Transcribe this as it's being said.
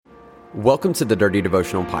Welcome to the Dirty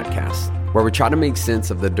Devotional Podcast, where we try to make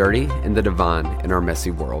sense of the dirty and the divine in our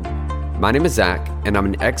messy world. My name is Zach, and I'm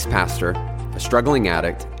an ex-pastor, a struggling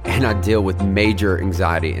addict, and I deal with major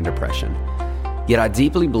anxiety and depression. Yet I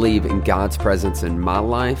deeply believe in God's presence in my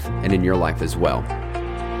life and in your life as well.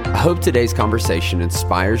 I hope today's conversation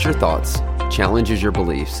inspires your thoughts, challenges your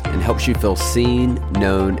beliefs, and helps you feel seen,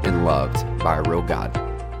 known, and loved by a real God.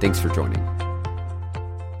 Thanks for joining.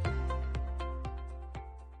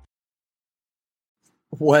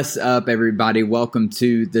 What's up, everybody? Welcome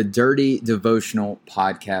to the Dirty Devotional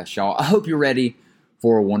Podcast, y'all. I hope you're ready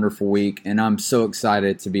for a wonderful week, and I'm so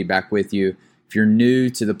excited to be back with you. If you're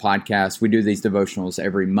new to the podcast, we do these devotionals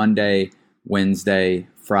every Monday, Wednesday,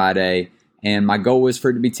 Friday, and my goal is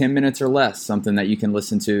for it to be 10 minutes or less, something that you can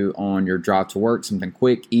listen to on your drive to work, something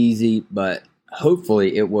quick, easy, but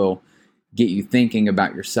hopefully it will get you thinking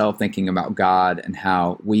about yourself, thinking about God, and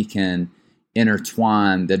how we can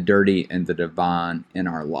intertwine the dirty and the divine in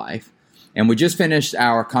our life. And we just finished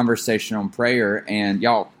our conversation on prayer, and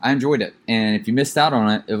y'all, I enjoyed it. And if you missed out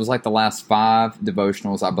on it, it was like the last 5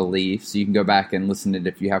 devotionals, I believe. So you can go back and listen to it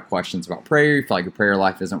if you have questions about prayer, you feel like your prayer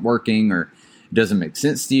life isn't working or it doesn't make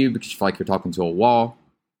sense to you because you feel like you're talking to a wall.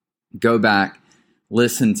 Go back,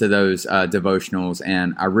 listen to those devotionals,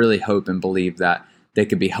 and I really hope and believe that they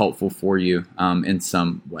could be helpful for you in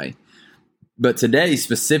some way. But today,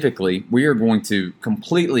 specifically, we are going to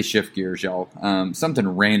completely shift gears, y'all. Something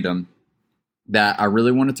random that I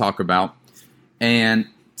really want to talk about. And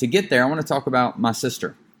to get there, I want to talk about my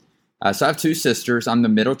sister. So I have 2 sisters. I'm the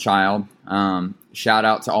middle child. Shout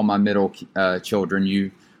out to all my middle children.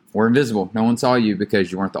 You were invisible. No one saw you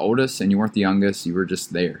because you weren't the oldest and you weren't the youngest. You were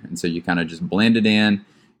just there. And so you kind of just blended in.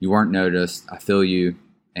 You weren't noticed. I feel you.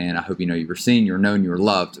 And I hope you know you were seen, you were known, you were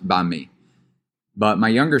loved by me. But my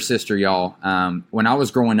younger sister, y'all, when I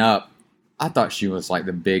was growing up, I thought she was like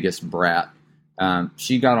the biggest brat.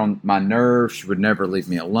 She got on my nerves. She would never leave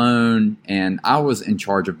me alone. And I was in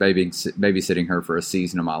charge of babysitting her for a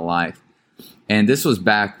season of my life. And this was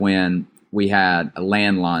back when we had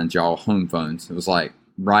landlines, y'all, home phones. It was like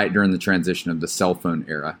right during the transition of the cell phone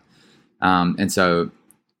era. And so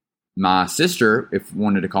my sister, if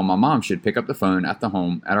wanted to call my mom, she'd pick up the phone at the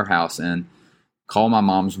home, at our house, and call my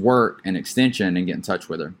mom's work and extension and get in touch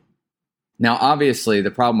with her. Now, obviously,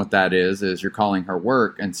 the problem with that is you're calling her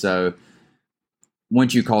work. And so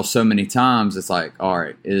once you call so many times, it's like, all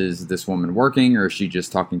right, is this woman working or is she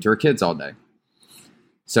just talking to her kids all day?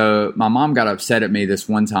 So my mom got upset at me this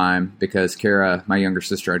one time because Kara, my younger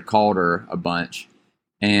sister, had called her a bunch.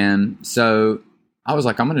 And so I was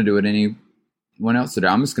like, I'm going to do what anyone else would do.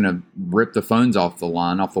 I'm just going to rip the phones off the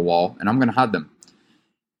wall, and I'm going to hide them.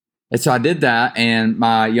 And so I did that, and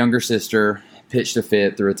my younger sister pitched a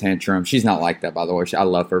fit, threw a tantrum. She's not like that, by the way. I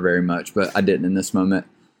love her very much, but I didn't in this moment.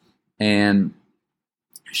 And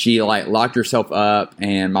she like locked herself up,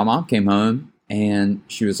 and my mom came home, and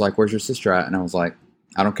she was like, "Where's your sister at?" And I was like,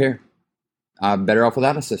 "I don't care. I'm better off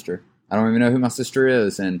without a sister. I don't even know who my sister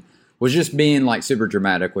is," and was just being like super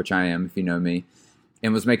dramatic, which I am if you know me,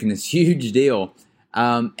 and was making this huge deal.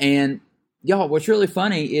 And y'all, what's really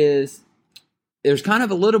funny is there's kind of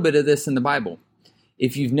a little bit of this in the Bible.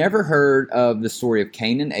 If you've never heard of the story of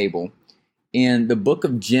Cain and Abel, in the book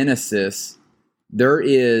of Genesis, there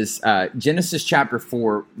is Genesis chapter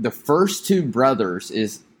 4. The first 2 brothers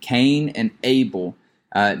is Cain and Abel.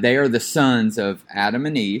 They are the sons of Adam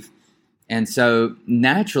and Eve. And so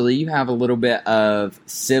naturally, you have a little bit of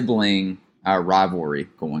sibling rivalry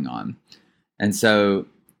going on. And so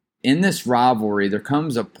in this rivalry, there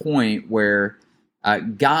comes a point where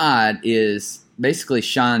God basically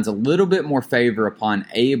shines a little bit more favor upon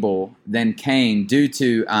Abel than Cain due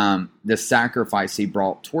to the sacrifice he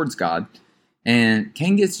brought towards God. And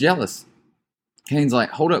Cain gets jealous. Cain's like,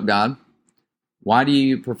 hold up, God. Why do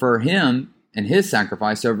you prefer him and his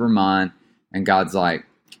sacrifice over mine? And God's like,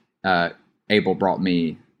 Abel brought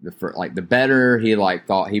me the better. He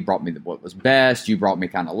thought he brought me what was best. You brought me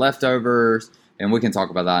kind of leftovers. And we can talk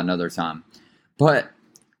about that another time. But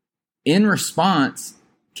in response,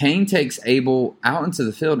 Cain takes Abel out into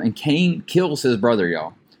the field, and Cain kills his brother,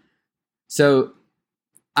 y'all. So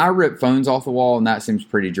I rip phones off the wall, and that seems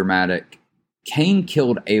pretty dramatic. Cain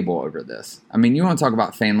killed Abel over this. I mean, you want to talk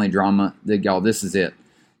about family drama? Y'all, this is it.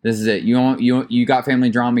 This is it. You got family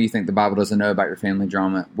drama. You think the Bible doesn't know about your family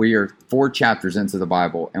drama? We are 4 chapters into the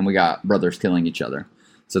Bible, and we got brothers killing each other.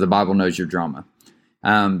 So the Bible knows your drama.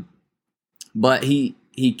 But he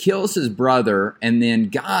kills his brother, and then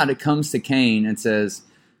God comes to Cain and says,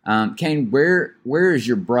 Cain, where is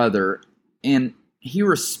your brother? And he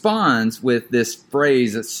responds with this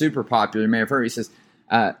phrase that's super popular. You may have heard. He says,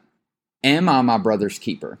 am I my brother's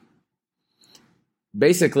keeper?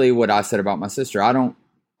 basically what I said about my sister. I don't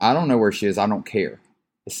know where she is. I don't care.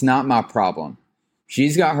 It's not my problem.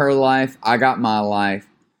 She's got her life. I got my life.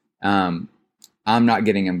 I'm not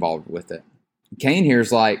getting involved with it. Cain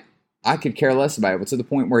here's like, I could care less about it, but to the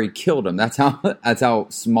point where he killed him. That's how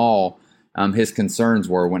small his concerns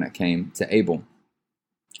were when it came to Abel.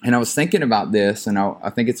 And I was thinking about this, and I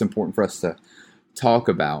think it's important for us to talk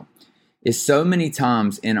about, is so many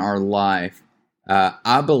times in our life,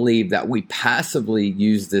 I believe that we passively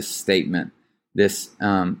use this statement,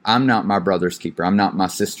 I'm not my brother's keeper. I'm not my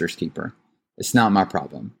sister's keeper. It's not my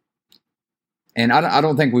problem. And I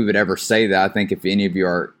don't think we would ever say that. I think if any of you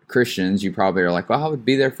are Christians, you probably are like, well, I would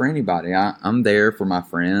be there for anybody. I'm there for my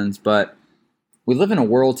friends. But we live in a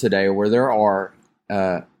world today where there are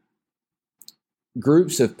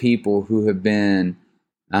groups of people who have been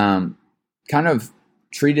kind of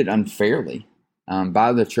treated unfairly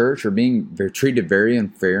by the church, or they're treated very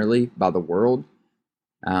unfairly by the world.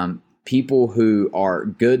 People who are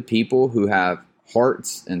good people, who have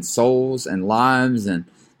hearts and souls and lives and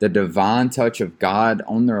the divine touch of God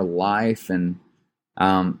on their life, and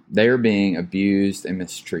they're being abused and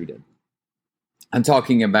mistreated. I'm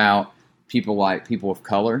talking about people like people of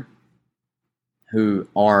color who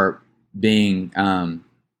are being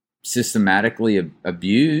systematically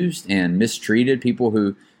abused and mistreated, people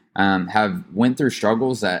who have went through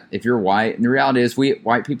struggles that, if you're white, and the reality is we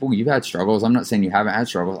white people, you've had struggles. I'm not saying you haven't had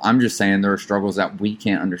struggles. I'm just saying there are struggles that we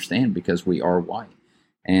can't understand because we are white.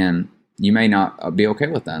 And you may not be okay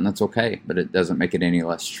with that, and that's okay, but it doesn't make it any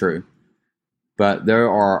less true. But there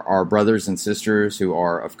are our brothers and sisters who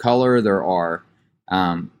are of color. There are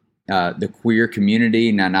the queer community,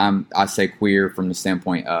 and I say queer from the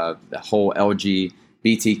standpoint of the whole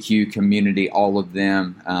LGBTQ community, all of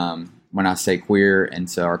them. When I say queer, and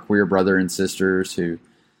so our queer brother and sisters who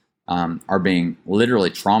are being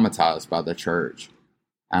literally traumatized by the church,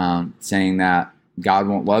 saying that God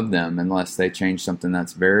won't love them unless they change something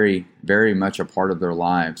that's very, very much a part of their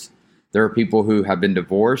lives. There are people who have been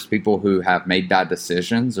divorced, people who have made bad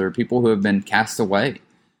decisions, or people who have been cast away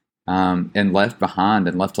and left behind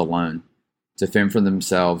and left alone to fend for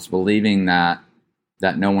themselves, believing that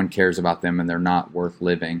no one cares about them and they're not worth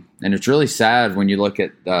living. And it's really sad when you look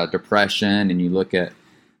at depression and you look at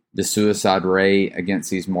the suicide rate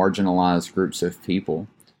against these marginalized groups of people.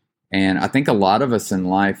 And I think a lot of us in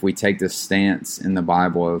life, we take this stance in the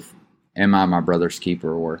Bible of, am I my brother's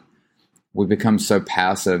keeper? Or we become so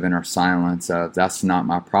passive in our silence of, that's not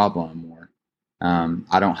my problem, or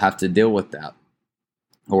I don't have to deal with that,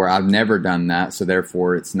 or I've never done that, so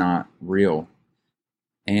therefore it's not real.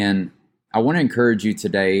 And I want to encourage you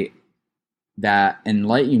today that, and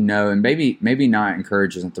let you know, and maybe not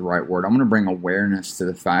encourage isn't the right word. I'm going to bring awareness to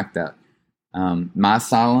the fact that my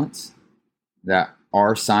silence, that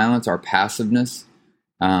our silence, our passiveness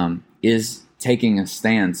is taking a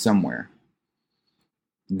stand somewhere.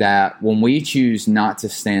 That when we choose not to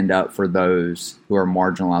stand up for those who are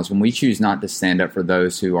marginalized, when we choose not to stand up for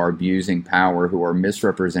those who are abusing power, who are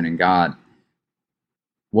misrepresenting God,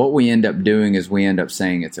 what we end up doing is we end up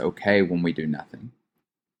saying it's okay when we do nothing.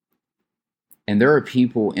 And there are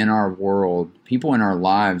people in our world, people in our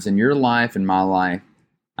lives, in your life and my life,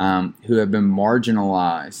 who have been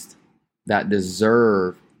marginalized, that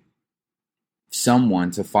deserve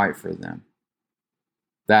someone to fight for them,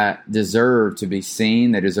 that deserve to be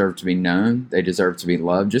seen, they deserve to be known, they deserve to be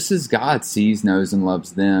loved, just as God sees, knows, and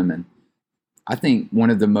loves them. And I think one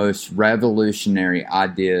of the most revolutionary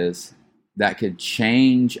ideas that could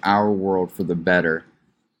change our world for the better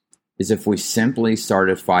is if we simply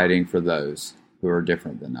started fighting for those who are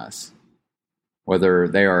different than us, whether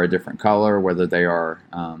they are a different color, whether they are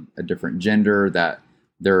a different gender, that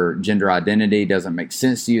their gender identity doesn't make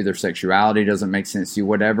sense to you, their sexuality doesn't make sense to you,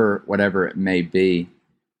 whatever it may be,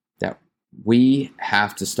 that we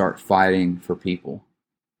have to start fighting for people.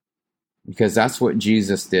 Because that's what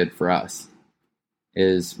Jesus did for us,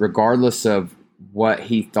 is regardless of what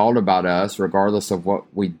he thought about us, regardless of what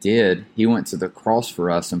we did, he went to the cross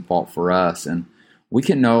for us and fought for us. And we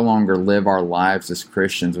can no longer live our lives as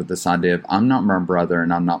Christians with this idea of, I'm not my brother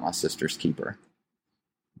and I'm not my sister's keeper.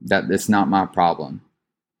 That it's not my problem.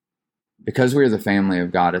 Because we are the family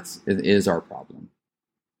of God, it is our problem.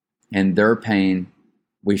 And their pain,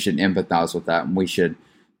 we should empathize with that, and we should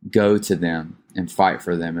go to them and fight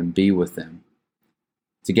for them and be with them,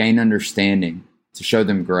 to gain understanding, to show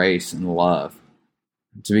them grace and love,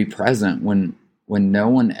 to be present when no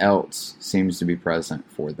one else seems to be present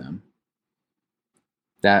for them.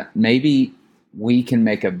 That maybe we can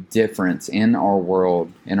make a difference in our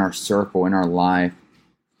world, in our circle, in our life,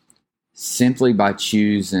 simply by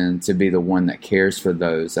choosing to be the one that cares for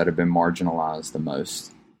those that have been marginalized the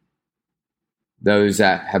most. Those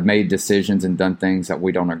that have made decisions and done things that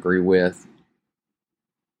we don't agree with.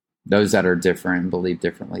 Those that are different and believe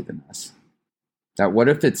differently than us. That what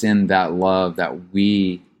if it's in that love that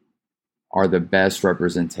we are the best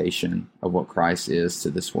representation of what Christ is to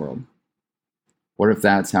this world? What if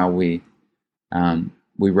that's how we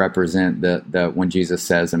represent the when Jesus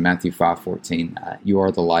says in Matthew 5:14, you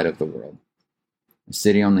are the light of the world. A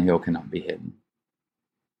city on the hill cannot be hidden.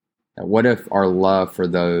 Now, what if our love for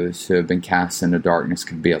those who have been cast into darkness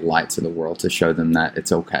could be a light to the world to show them that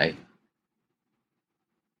it's okay?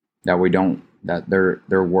 That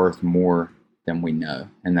they're worth more than we know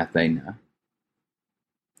and that they know.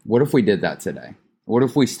 What if we did that today? What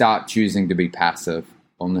if we stopped choosing to be passive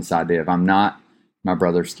on this idea of I'm not my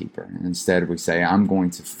brother's keeper? And instead we say, I'm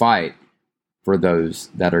going to fight for those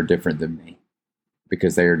that are different than me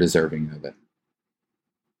because they are deserving of it.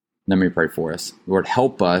 Let me pray for us. Lord,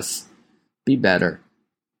 help us be better.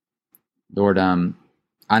 Lord, I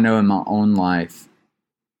know in my own life,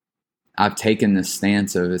 I've taken this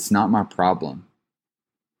stance of it's not my problem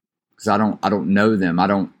because I don't know them. I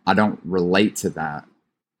don't relate to that.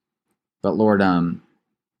 But Lord,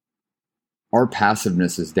 our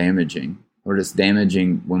passiveness is damaging. Lord, it's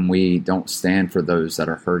damaging when we don't stand for those that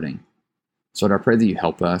are hurting. So Lord, I pray that you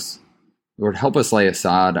help us. Lord, help us lay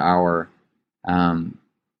aside our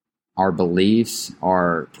beliefs,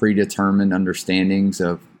 our predetermined understandings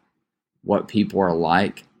of what people are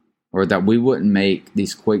like, or that we wouldn't make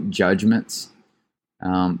these quick judgments.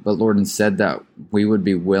 But Lord, instead that we would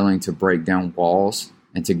be willing to break down walls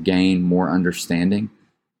and to gain more understanding,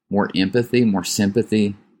 more empathy, more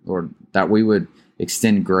sympathy, Lord, that we would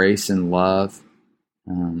extend grace and love,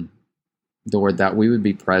 Lord, that we would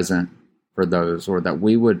be present for those, or that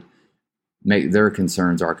we would make their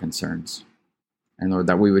concerns our concerns, and Lord,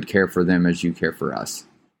 that we would care for them as you care for us.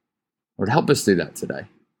 Lord, help us do that today.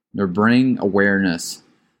 Lord, bring awareness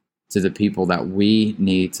to the people that we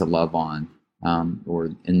need to love on,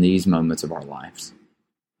 Lord, in these moments of our lives.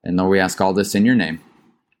 And Lord, we ask all this in your name.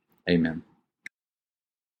 Amen.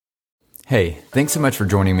 Hey, thanks so much for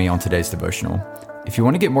joining me on today's devotional. If you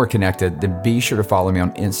want to get more connected, then be sure to follow me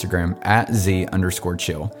on Instagram at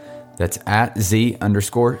 @Z_chill. That's at @Z_CHIL.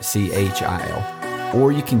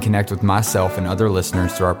 Or you can connect with myself and other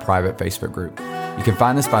listeners through our private Facebook group. You can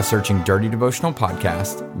find this by searching Dirty Devotional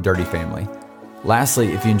Podcast, Dirty Family.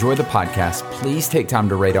 Lastly, if you enjoy the podcast, please take time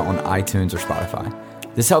to rate it on iTunes or Spotify.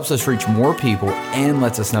 This helps us reach more people and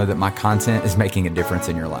lets us know that my content is making a difference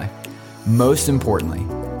in your life. Most importantly,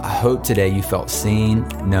 I hope today you felt seen,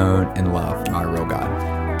 known, and loved by a real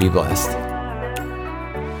God. Be blessed.